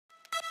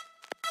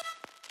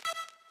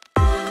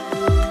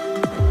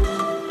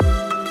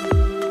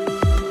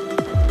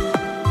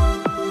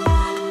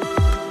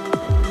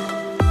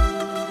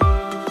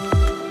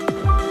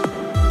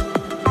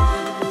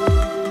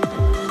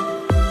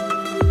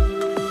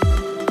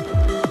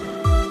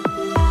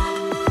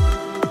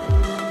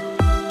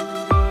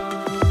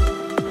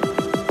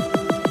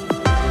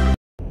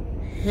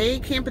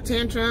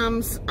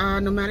Campertantrums,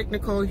 Nomadic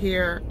Nicole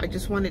here. I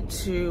just wanted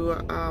to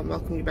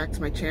welcome you back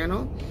to my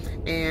channel,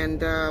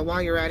 and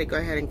while you're at it, go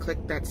ahead and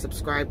click that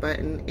subscribe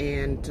button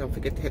and don't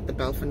forget to hit the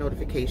bell for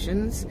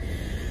notifications.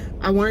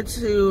 I wanted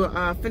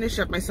to finish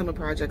up my summer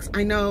projects.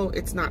 I know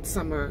it's not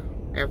summer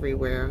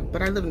everywhere,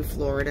 but I live in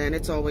Florida and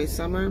it's always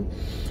summer,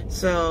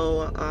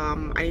 so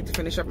I need to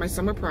finish up my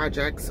summer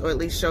projects, or at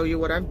least show you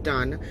what I've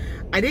done.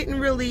 I didn't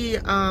really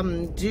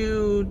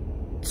do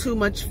too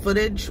much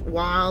footage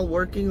while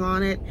working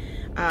on it.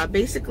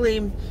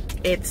 Basically,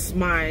 it's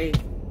my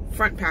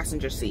front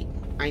passenger seat.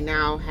 I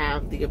now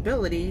have the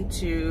ability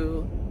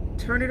to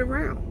turn it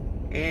around,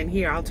 and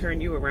here I'll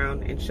turn you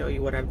around and show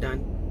you what I've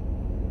done.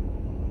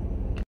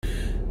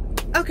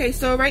 Okay,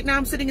 so right now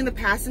I'm sitting in the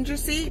passenger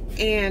seat,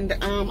 and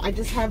I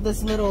just have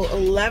this little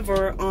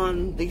lever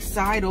on the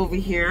side over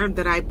here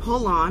that I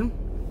pull on,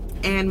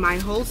 and my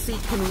whole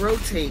seat can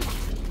rotate,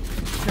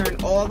 turn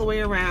all the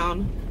way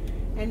around,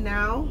 and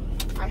now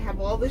I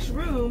have all this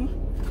room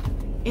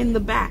in the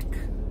back.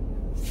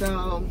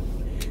 So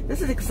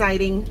this is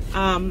exciting.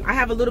 I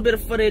have a little bit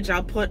of footage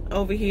I'll put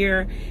over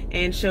here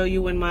and show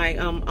you when my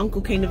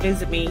uncle came to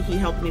visit me. He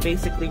helped me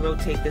basically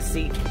rotate the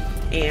seat,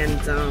 and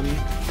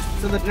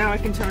so that now I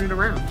can turn it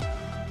around.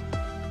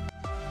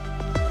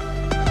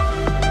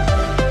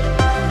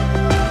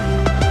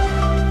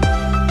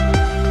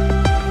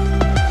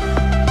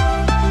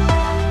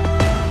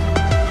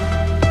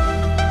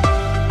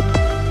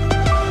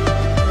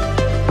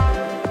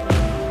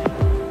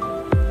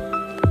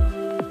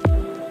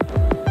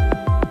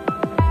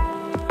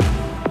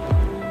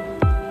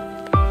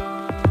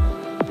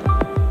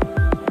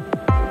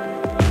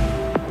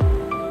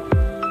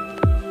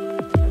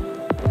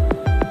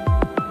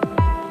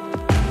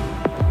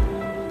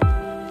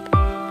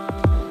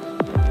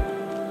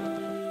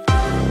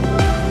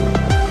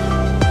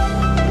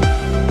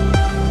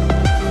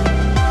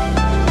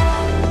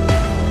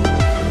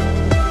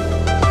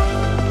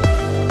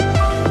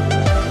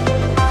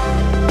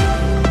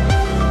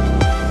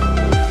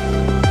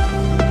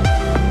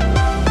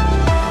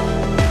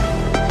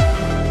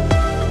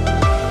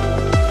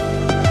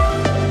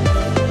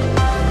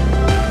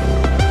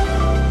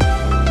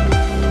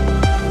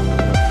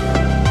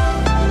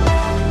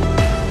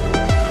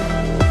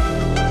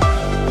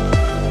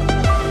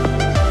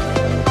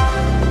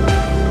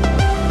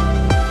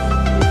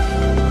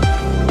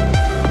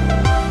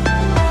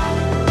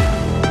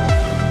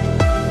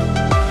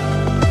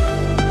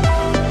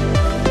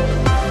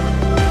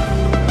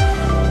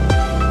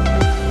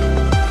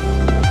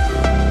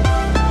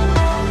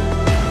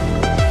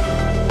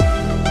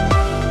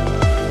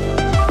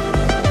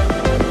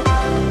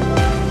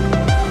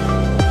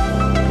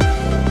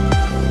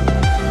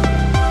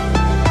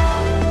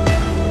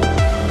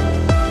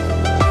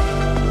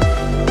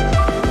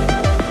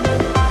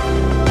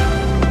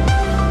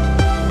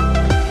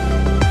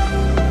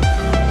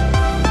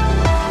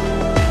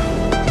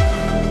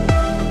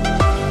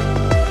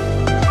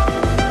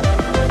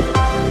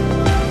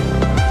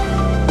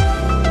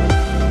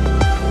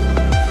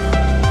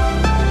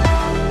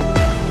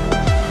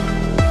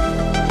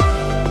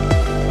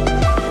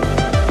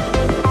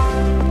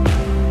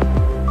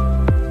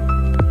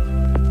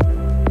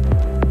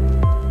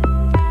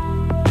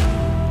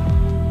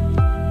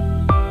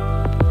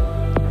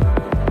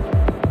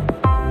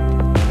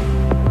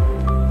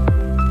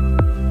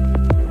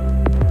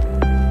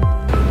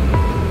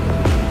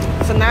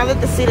 Now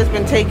that the seat has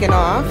been taken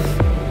off,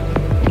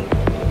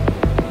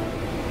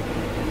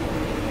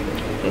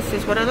 this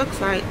is what it looks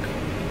like.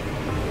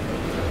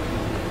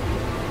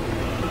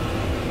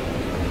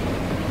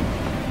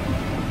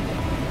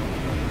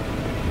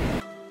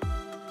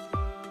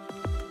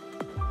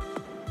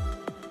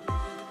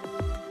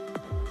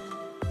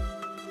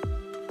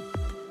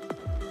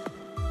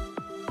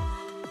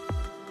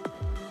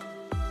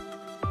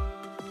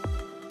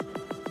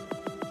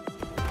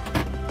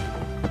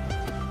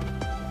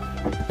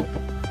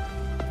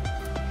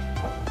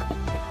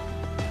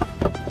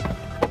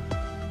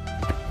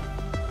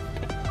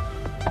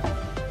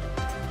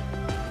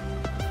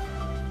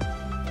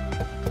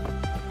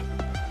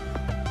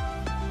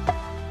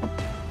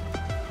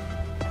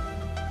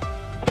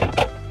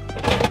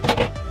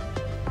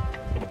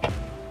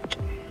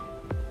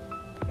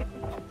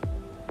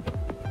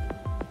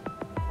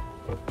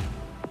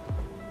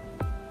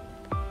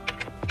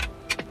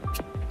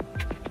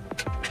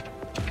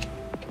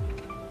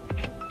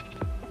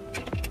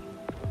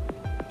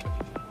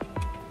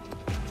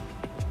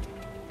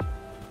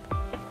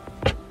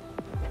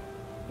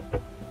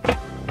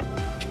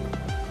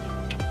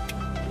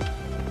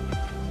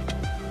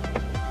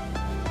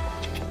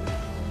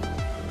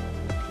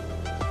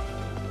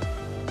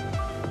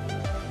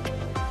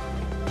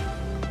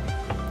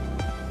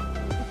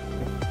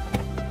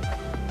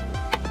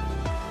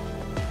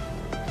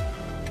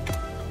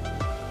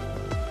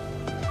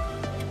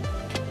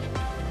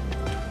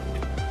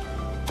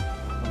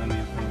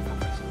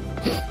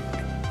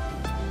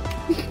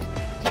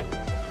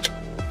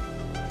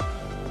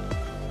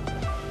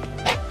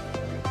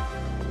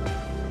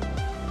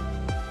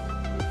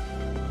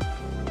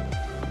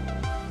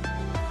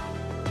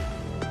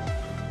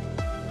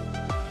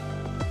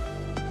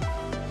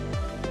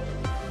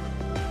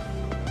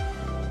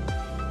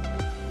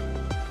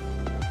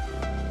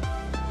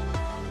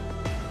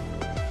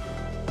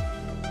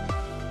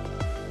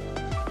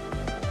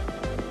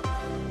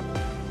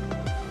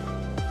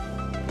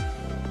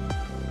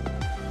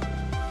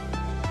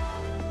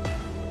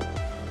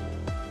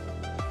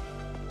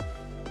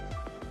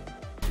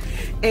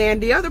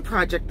 And the other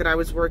project that I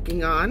was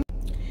working on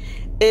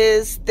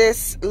is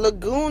this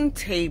lagoon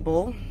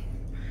table.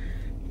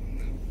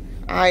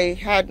 I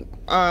had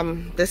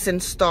this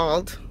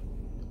installed.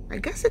 I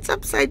guess it's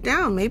upside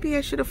down. Maybe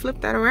I should have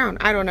flipped that around.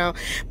 I don't know.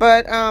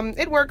 But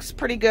it works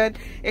pretty good.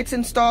 It's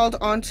installed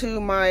onto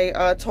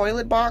my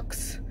toilet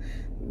box.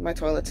 My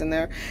toilet's in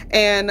there.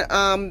 And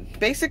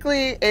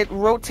basically it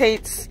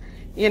rotates,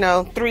 you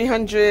know,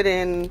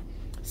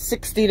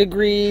 360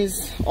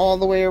 degrees all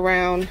the way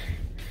around.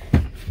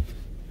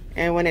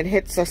 And when it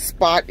hits a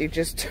spot, you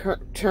just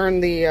turn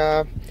the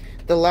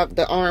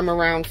arm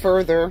around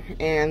further,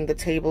 and the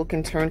table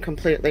can turn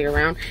completely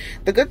around.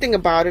 The good thing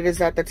about it is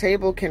that the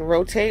table can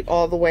rotate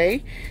all the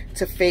way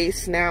to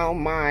face now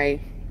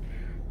my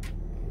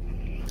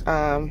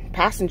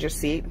passenger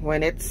seat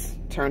when it's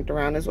turned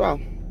around as well.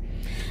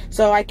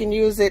 So I can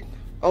use it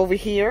over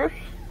here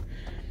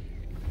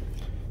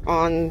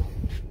on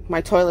my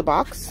toilet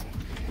box,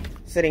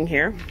 sitting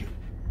here.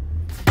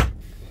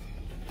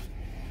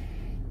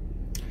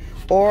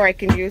 Or I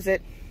can use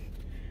it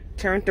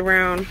turned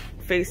around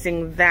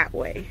facing that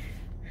way.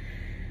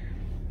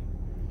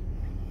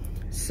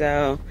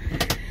 So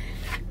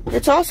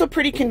it's also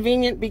pretty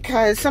convenient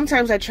because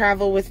sometimes I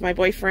travel with my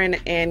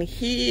boyfriend and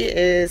he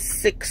is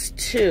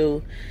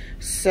 6'2".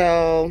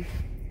 So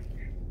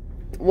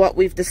what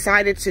we've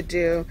decided to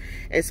do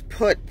is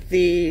put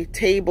the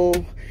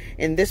table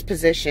in this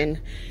position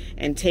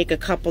and take a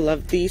couple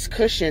of these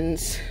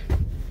cushions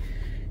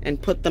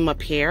and put them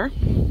up here.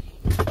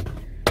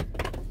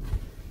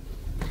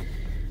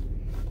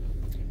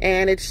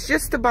 And it's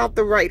just about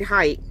the right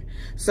height.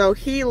 So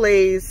he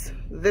lays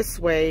this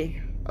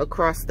way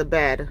across the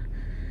bed,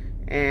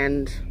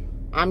 and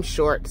I'm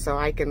short, so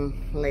I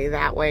can lay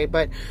that way.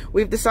 But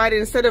we've decided,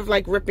 instead of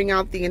like ripping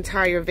out the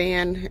entire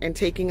van and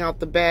taking out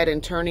the bed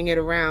and turning it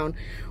around,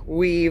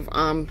 we're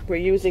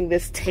using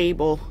this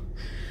table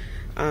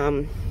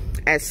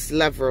as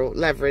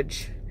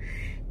leverage,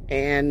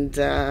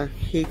 and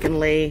he can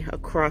lay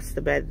across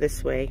the bed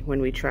this way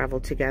when we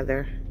travel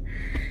together.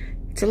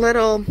 It's a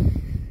little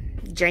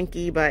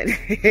janky, but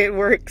it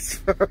works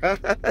for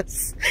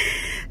us.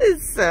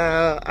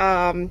 So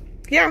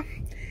yeah,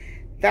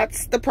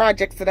 that's the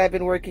projects that I've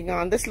been working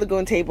on. This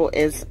lagoon table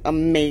is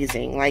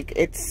amazing. Like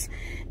it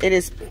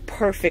is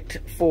perfect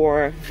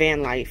for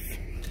van life.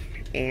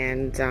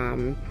 And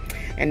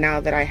now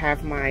that I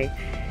have my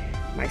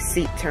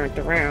seat turned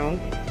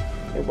around,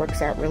 it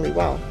works out really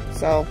well.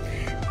 So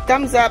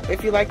thumbs up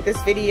if you like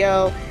this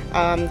video.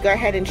 Go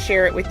ahead and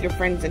share it with your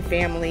friends and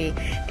family,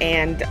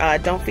 and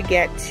don't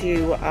forget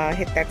to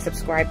hit that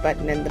subscribe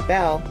button and the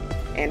bell,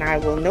 and I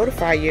will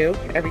notify you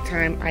every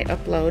time I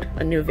upload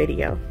a new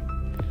video.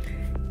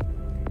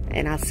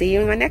 And I'll see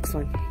you in my next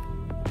one.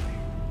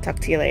 Talk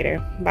to you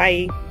later.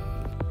 Bye.